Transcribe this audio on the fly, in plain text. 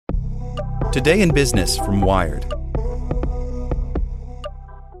Today in Business from Wired.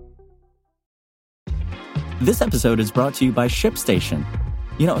 This episode is brought to you by ShipStation.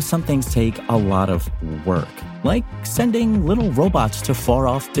 You know, some things take a lot of work, like sending little robots to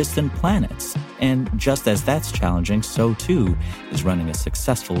far-off distant planets. And just as that's challenging, so too is running a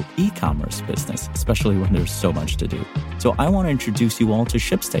successful e-commerce business, especially when there's so much to do. So I want to introduce you all to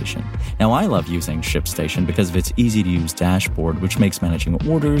ShipStation. Now, I love using ShipStation because of its easy-to-use dashboard, which makes managing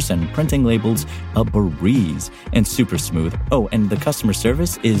orders and printing labels a breeze and super smooth. Oh, and the customer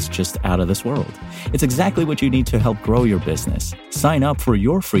service is just out of this world. It's exactly what you need to help grow your business. Sign up for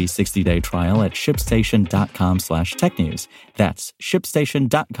your free 60-day trial at shipstation.com/technews. That's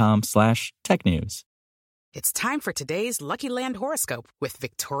shipstation.com/technews. It's time for today's Lucky Land horoscope with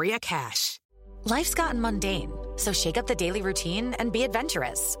Victoria Cash. Life's gotten mundane, so shake up the daily routine and be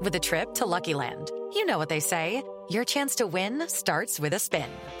adventurous with a trip to Lucky Land. You know what they say, your chance to win starts with a spin.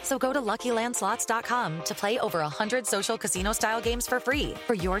 So go to LuckyLandSlots.com to play over 100 social casino-style games for free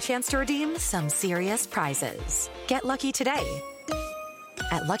for your chance to redeem some serious prizes. Get lucky today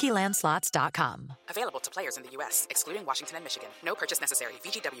at LuckyLandSlots.com. Available to players in the U.S., excluding Washington and Michigan. No purchase necessary.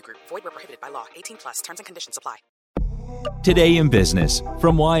 VGW Group. Void where prohibited by law. 18+. Terms and conditions apply. Today in Business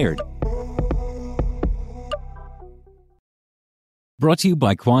from Wired. Brought to you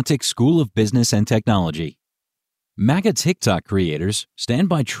by Quantic School of Business and Technology. MAGA TikTok creators stand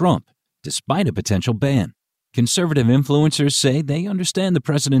by Trump despite a potential ban. Conservative influencers say they understand the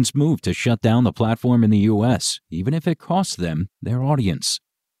president's move to shut down the platform in the U.S., even if it costs them their audience.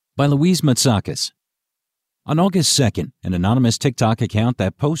 By Louise Matsakis. On August 2nd, an anonymous TikTok account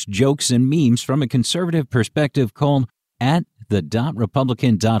that posts jokes and memes from a conservative perspective called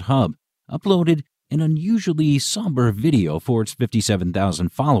 @the.republican.hub uploaded an unusually somber video for its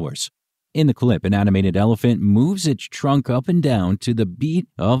 57,000 followers. In the clip, an animated elephant moves its trunk up and down to the beat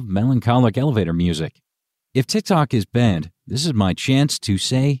of melancholic elevator music. If TikTok is banned, this is my chance to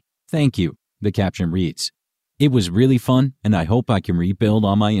say thank you, the caption reads. It was really fun, and I hope I can rebuild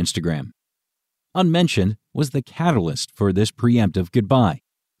on my Instagram. Unmentioned was the catalyst for this preemptive goodbye.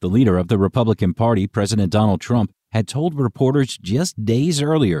 The leader of the Republican Party, President Donald Trump, had told reporters just days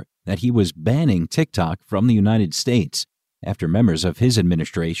earlier that he was banning TikTok from the United States after members of his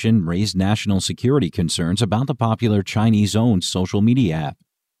administration raised national security concerns about the popular Chinese-owned social media app.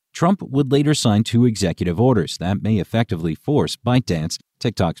 Trump would later sign 2 executive orders that may effectively force ByteDance,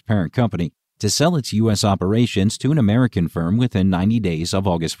 TikTok's parent company, to sell its U.S. operations to an American firm within 90 days of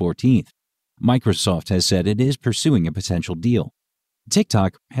August 14th. Microsoft has said it is pursuing a potential deal.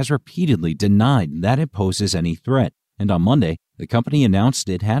 TikTok has repeatedly denied that it poses any threat, and on Monday, the company announced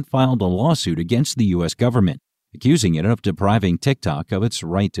it had filed a lawsuit against the U.S. government, accusing it of depriving TikTok of its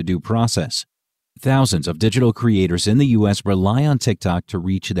right to due process. Thousands of digital creators in the U.S. rely on TikTok to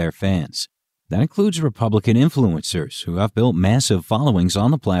reach their fans. That includes Republican influencers who have built massive followings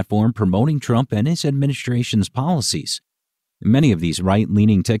on the platform promoting Trump and his administration's policies. Many of these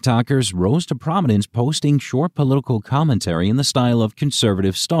right-leaning TikTokers rose to prominence posting short political commentary in the style of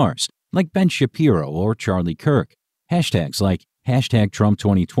conservative stars like Ben Shapiro or Charlie Kirk. Hashtags like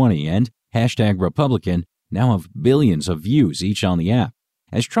 #Trump2020 and #Republican now have billions of views each on the app.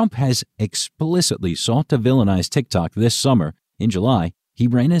 As Trump has explicitly sought to villainize TikTok this summer, in July, he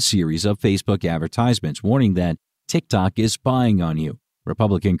ran a series of Facebook advertisements warning that TikTok is spying on you.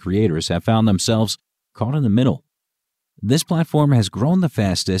 Republican creators have found themselves caught in the middle. This platform has grown the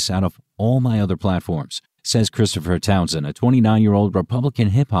fastest out of all my other platforms, says Christopher Townsend, a 29-year-old Republican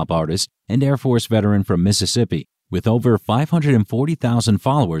hip-hop artist and Air Force veteran from Mississippi, with over 540,000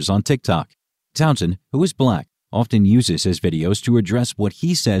 followers on TikTok. Townsend, who is black, often uses his videos to address what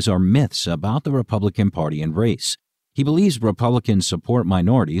he says are myths about the Republican Party and race. He believes Republicans support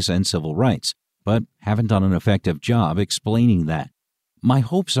minorities and civil rights, but haven't done an effective job explaining that. My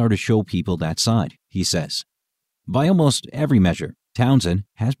hopes are to show people that side, he says. By almost every measure, Townsend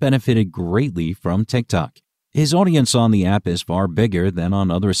has benefited greatly from TikTok. His audience on the app is far bigger than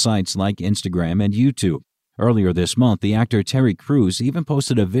on other sites like Instagram and YouTube. Earlier this month, the actor Terry Crews even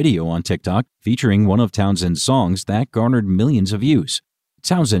posted a video on TikTok featuring one of Townsend's songs that garnered millions of views.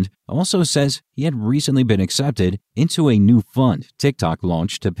 Townsend also says he had recently been accepted into a new fund TikTok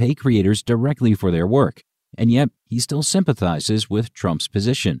launched to pay creators directly for their work, and yet he still sympathizes with Trump's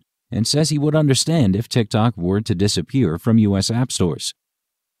position and says he would understand if TikTok were to disappear from U.S. app stores.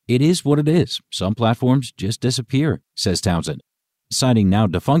 It is what it is. Some platforms just disappear, says Townsend, citing now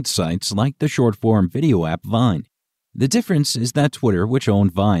defunct sites like the short-form video app Vine. The difference is that Twitter, which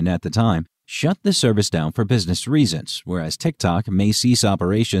owned Vine at the time, shut the service down for business reasons, whereas TikTok may cease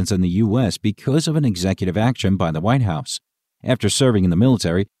operations in the U.S. because of an executive action by the White House. After serving in the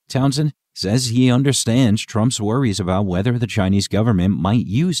military, Townsend says he understands Trump's worries about whether the Chinese government might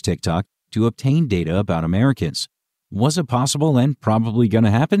use TikTok to obtain data about Americans. Was it possible and probably going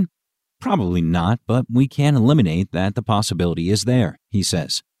to happen? Probably not, but we can't eliminate that the possibility is there, he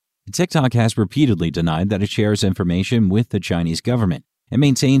says. TikTok has repeatedly denied that it shares information with the Chinese government and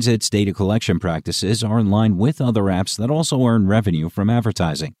maintains its data collection practices are in line with other apps that also earn revenue from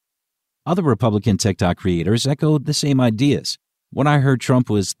advertising. Other Republican TikTok creators echoed the same ideas. When I heard Trump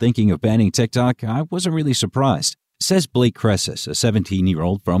was thinking of banning TikTok, I wasn't really surprised, says Blake Cressis, a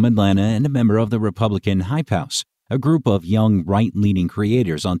 17-year-old from Atlanta and a member of the Republican Hype House, a group of young right-leaning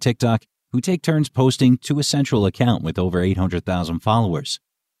creators on TikTok who take turns posting to a central account with over 800,000 followers.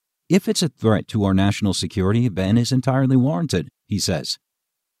 If it's a threat to our national security, a ban is entirely warranted, he says.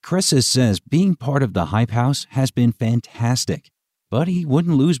 Cressis says being part of the Hype House has been fantastic, but he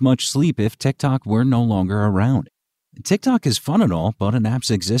wouldn't lose much sleep if TikTok were no longer around. TikTok is fun and all, but an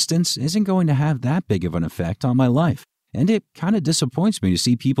app's existence isn't going to have that big of an effect on my life, and it kind of disappoints me to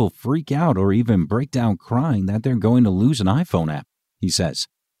see people freak out or even break down crying that they're going to lose an iPhone app, he says.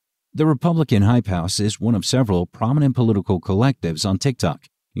 The Republican Hype House is one of several prominent political collectives on TikTok,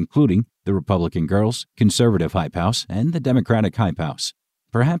 including the Republican Girls, Conservative Hype House, and the Democratic Hype House.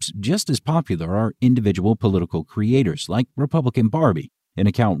 Perhaps just as popular are individual political creators like Republican Barbie, an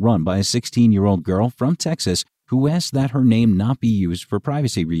account run by a 16-year-old girl from Texas who asked that her name not be used for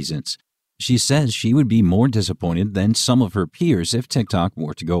privacy reasons. She says she would be more disappointed than some of her peers if TikTok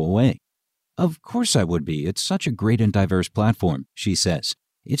were to go away. Of course I would be. It's such a great and diverse platform, she says.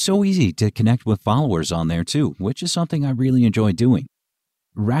 It's so easy to connect with followers on there too, which is something I really enjoy doing.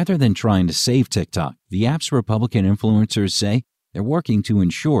 Rather than trying to save TikTok, the app's Republican influencers say they're working to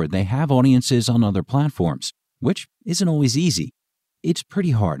ensure they have audiences on other platforms, which isn't always easy. It's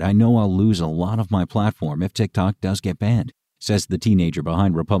pretty hard. I know I'll lose a lot of my platform if TikTok does get banned, says the teenager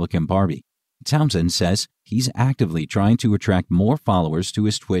behind Republican Barbie. Townsend says he's actively trying to attract more followers to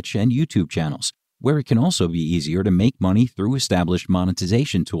his Twitch and YouTube channels, where it can also be easier to make money through established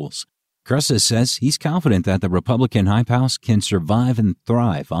monetization tools. Cressis says he's confident that the Republican Hype House can survive and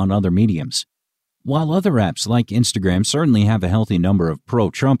thrive on other mediums. While other apps like Instagram certainly have a healthy number of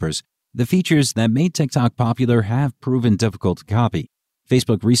pro-Trumpers, the features that made TikTok popular have proven difficult to copy.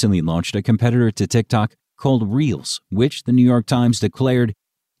 Facebook recently launched a competitor to TikTok called Reels, which the New York Times declared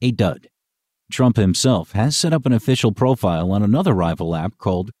a dud. Trump himself has set up an official profile on another rival app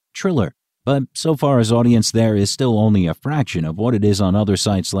called Triller, but so far his audience there is still only a fraction of what it is on other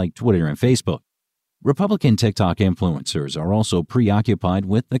sites like Twitter and Facebook. Republican TikTok influencers are also preoccupied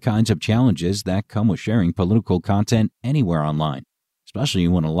with the kinds of challenges that come with sharing political content anywhere online, especially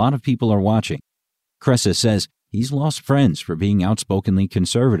when a lot of people are watching. Cressis says he's lost friends for being outspokenly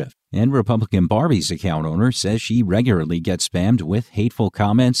conservative, and Republican Barbie's account owner says she regularly gets spammed with hateful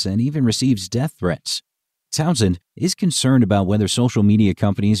comments and even receives death threats. Townsend is concerned about whether social media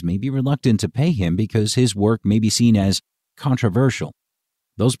companies may be reluctant to pay him because his work may be seen as controversial.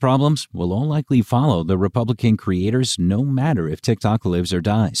 Those problems will all likely follow the Republican creators no matter if TikTok lives or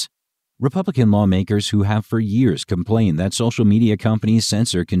dies. Republican lawmakers who have for years complained that social media companies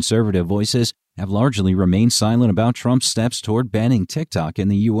censor conservative voices have largely remained silent about Trump's steps toward banning TikTok in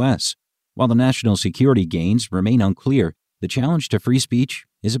the U.S. While the national security gains remain unclear, the challenge to free speech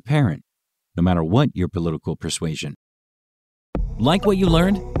is apparent, no matter what your political persuasion. Like what you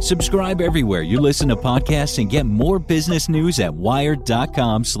learned? Subscribe everywhere you listen to podcasts and get more business news at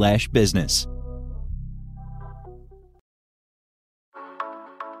wired.com/business.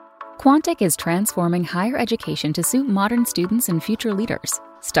 Quantic is transforming higher education to suit modern students and future leaders.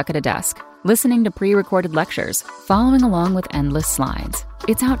 Stuck at a desk, listening to pre-recorded lectures, following along with endless slides.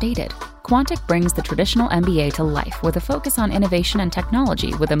 It's outdated. Quantic brings the traditional MBA to life with a focus on innovation and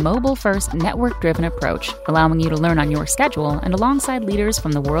technology with a mobile-first, network-driven approach, allowing you to learn on your schedule and alongside leaders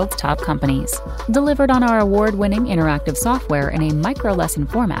from the world's top companies. Delivered on our award-winning interactive software in a micro-lesson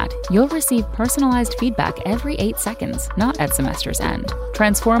format, you'll receive personalized feedback every 8 seconds, not at semester's end.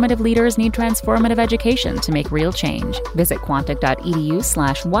 Transformative leaders need transformative education to make real change. Visit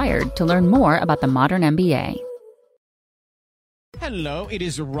quantic.edu/wired to learn more about the modern MBA. Hello, it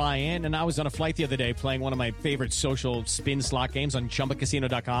is Ryan, and I was on a flight the other day playing one of my favorite social spin slot games on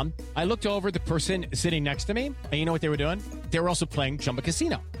ChumbaCasino.com. I looked over at the person sitting next to me, and you know what they were doing? They were also playing Chumba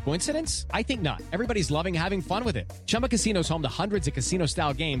Casino. Coincidence? I think not. Everybody's loving having fun with it. Chumba Casino is home to hundreds of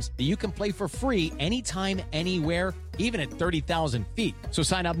casino-style games that you can play for free anytime, anywhere, even at 30,000 feet. So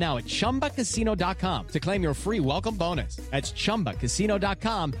sign up now at ChumbaCasino.com to claim your free welcome bonus. That's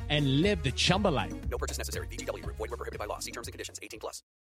ChumbaCasino.com and live the Chumba life. No purchase necessary. VGW Group. Void where prohibited by law. See terms and conditions. 18+.